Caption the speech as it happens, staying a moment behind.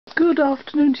Good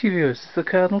afternoon to you viewers. It's the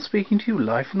Colonel speaking to you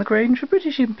live from the Grange for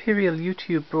British Imperial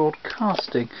YouTube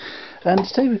Broadcasting. And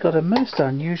today we've got a most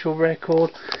unusual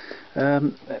record.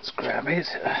 Let's grab it.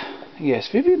 Yes,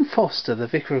 Vivian Foster, the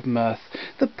Vicar of Mirth,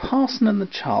 the Parson and the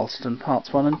Charleston,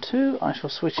 parts 1 and 2. I shall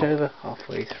switch over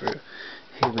halfway through.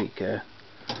 Here we go.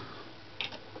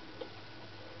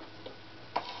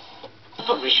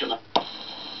 Parishioner.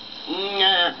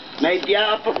 My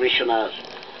dear parishioners,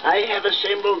 I have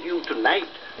assembled you tonight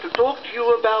to talk to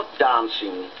you about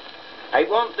dancing. I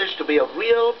want this to be a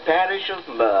real parish of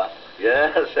mirth.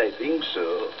 Yes, I think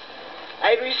so.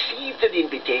 I received an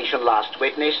invitation last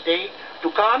Wednesday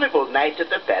to Carnival night at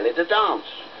the Palais de Dance.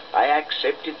 I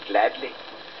accepted gladly.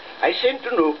 I sent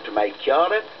a note to my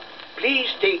curate. Please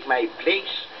take my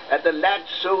place at the Lad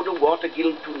Soda Water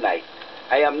Guild tonight.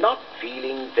 I am not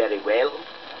feeling very well.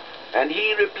 And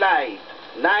he replied,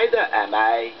 neither am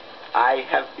I. I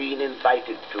have been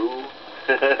invited too.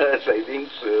 Yes, I think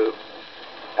so.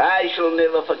 I shall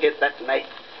never forget that night.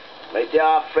 My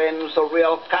dear friends, the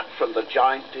real cut from the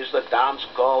joint is the dance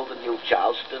called the New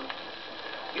Charleston.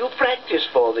 You practice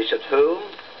for this at home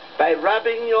by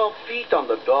rubbing your feet on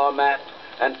the doormat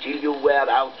until you wear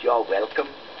out your welcome.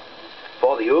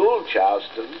 For the old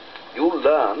Charleston, you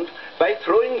learned by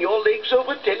throwing your legs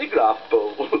over telegraph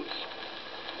poles.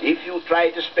 If you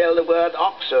try to spell the word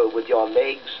oxo with your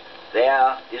legs,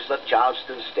 there is the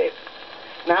Charleston step.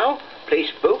 Now,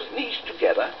 place both knees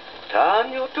together,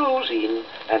 turn your toes in,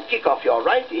 and kick off your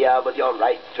right ear with your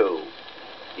right toe.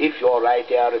 If your right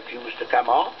ear refuses to come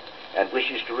off and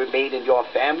wishes to remain in your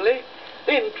family,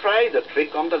 then try the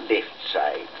trick on the left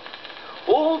side.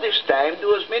 All this time,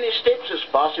 do as many steps as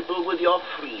possible with your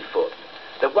free foot,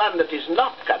 the one that is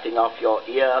not cutting off your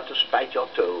ear to spite your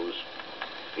toes.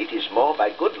 It is more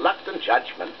by good luck than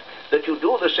judgment that you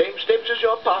do the same steps as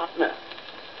your partner.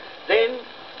 Then,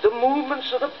 the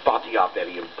movements of the body are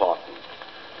very important.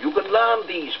 You can learn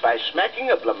these by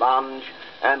smacking a blancmange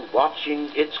and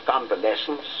watching its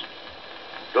convalescence.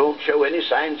 Don't show any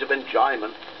signs of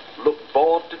enjoyment. Look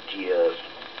bored to tears.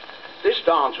 This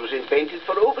dance was invented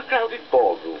for overcrowded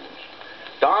ballrooms.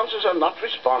 Dancers are not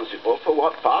responsible for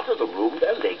what part of the room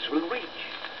their legs will reach.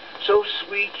 So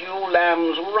sweet you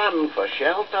lambs run for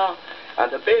shelter,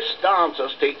 and the best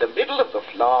dancers take the middle of the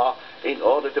floor in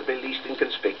order to be least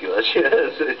inconspicuous.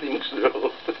 Yes, I think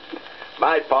so.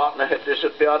 My partner had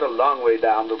disappeared a long way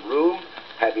down the room,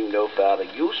 having no further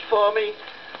use for me,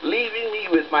 leaving me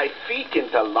with my feet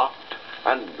interlocked,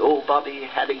 and nobody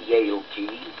had a Yale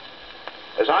key.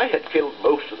 As I had killed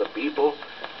most of the people,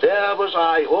 there was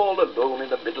I all alone in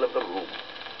the middle of the room.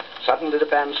 Suddenly the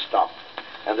band stopped,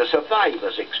 and the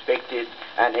survivors expected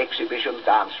an exhibition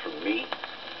dance from me.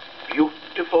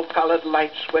 Beautiful colored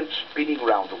lights went spinning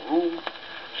round the room.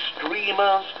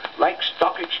 Streamers, like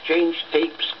stock exchange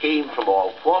tapes, came from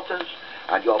all quarters,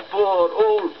 and your poor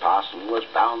old parson was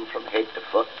bound from head to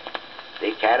foot.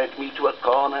 They carried me to a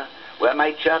corner where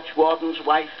my church warden's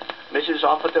wife, Mrs.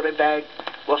 Offertory-Bag,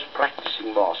 was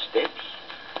practicing more steps.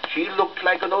 She looked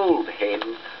like an old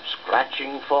hen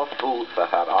scratching for food for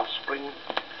her offspring.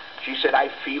 She said, I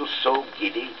feel so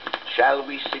giddy. Shall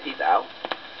we sit it out?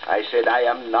 I said, I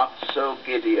am not so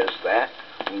giddy as that.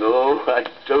 No, I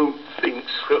don't think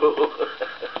so.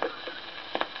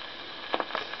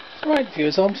 Right,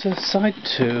 viewers, on to side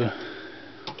 2.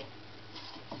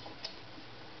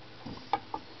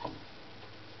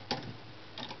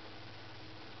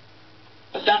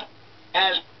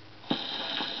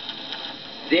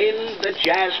 Then the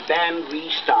jazz band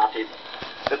restarted.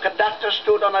 The conductor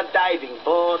stood on a diving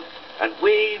board and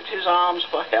waved his arms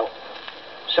for help.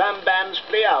 Some bands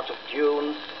play out of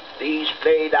tune. These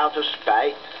played out of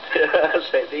spite. Yes,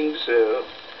 I think so.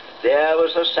 There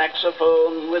was the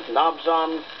saxophone with knobs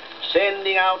on,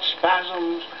 sending out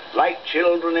spasms like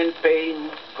children in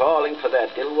pain, calling for their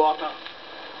dill water.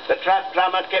 The trap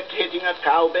drummer kept hitting a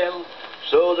cowbell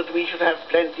so that we should have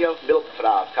plenty of milk for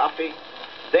our coffee.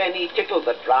 Then he tickled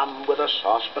the drum with a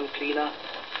saucepan cleaner.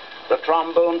 The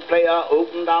trombone player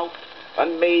opened out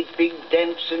and made big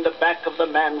dents in the back of the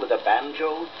man with the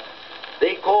banjo.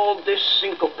 They called this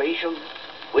syncopation,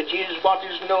 which is what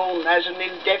is known as an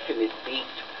indefinite beat,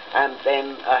 and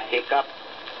then a hiccup.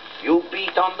 You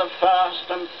beat on the first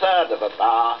and third of a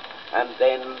bar, and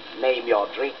then name your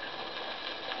drink.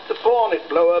 The cornet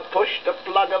blower pushed a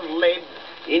plug of lead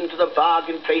into the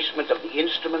bargain placement of the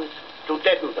instrument to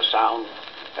deaden the sound,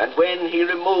 and when he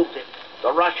removed it,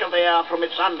 the rush of air from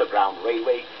its underground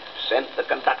railway sent the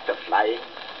conductor flying.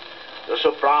 The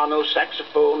soprano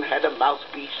saxophone had a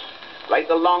mouthpiece like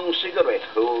the long cigarette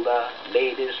holder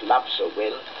ladies love so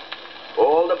well.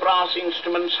 All the brass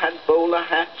instruments had bowler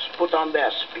hats put on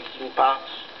their speaking parts,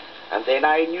 And then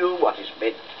I knew what is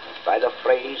meant by the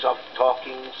phrase of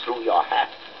talking through your hat.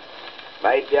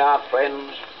 My dear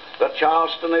friends, the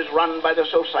Charleston is run by the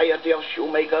Society of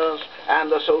Shoemakers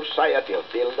and the Society of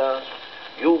Builders.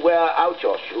 You wear out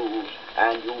your shoes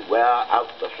and you wear out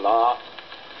the floor.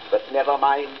 But never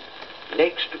mind,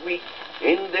 next week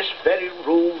in this very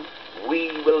room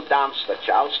we will dance the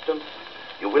Charleston.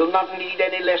 You will not need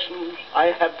any lessons. I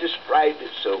have described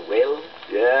it so well.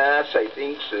 Yes, I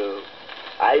think so.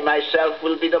 I myself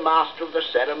will be the master of the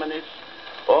ceremonies,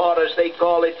 or as they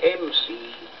call it,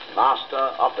 MC, Master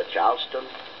of the Charleston.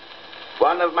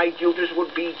 One of my duties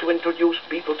would be to introduce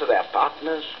people to their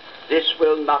partners. This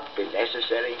will not be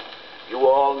necessary. You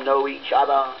all know each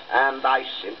other, and I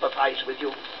sympathize with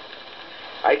you.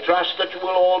 I trust that you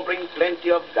will all bring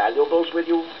plenty of valuables with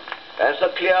you, as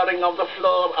the clearing of the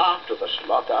floor after the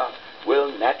slaughter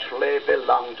will naturally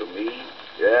belong to me.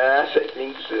 Yes, I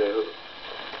think so.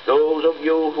 Those of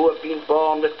you who have been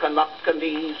born with Kanaka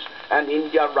knees and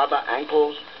India rubber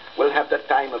ankles will have the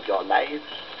time of your lives.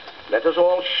 Let us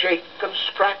all shake and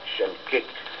scratch and kick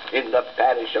in the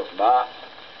parish of Mirth.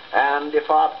 And if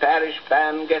our parish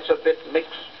band gets a bit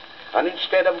mixed, and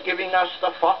instead of giving us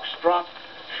the foxtrot,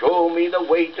 show me the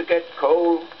way to get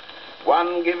coal,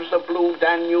 one gives the blue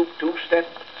Danube two-step,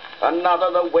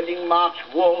 another the wedding march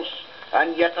waltz,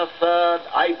 and yet a third,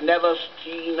 I've never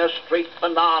seen a straight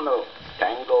banana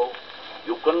tango.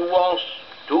 You can waltz,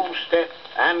 two-step,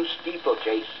 and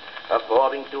steeplechase,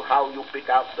 according to how you pick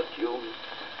out the tune.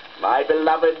 My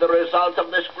beloved, the result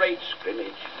of this great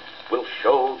scrimmage will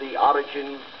show the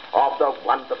origin of the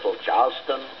wonderful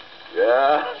Charleston.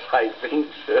 Yes, I think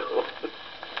so.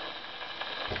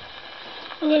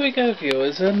 Well, there we go,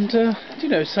 viewers, and you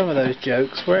know, some of those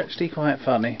jokes were actually quite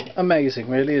funny. Amazing,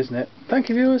 really, isn't it? Thank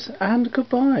you, viewers, and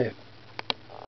goodbye.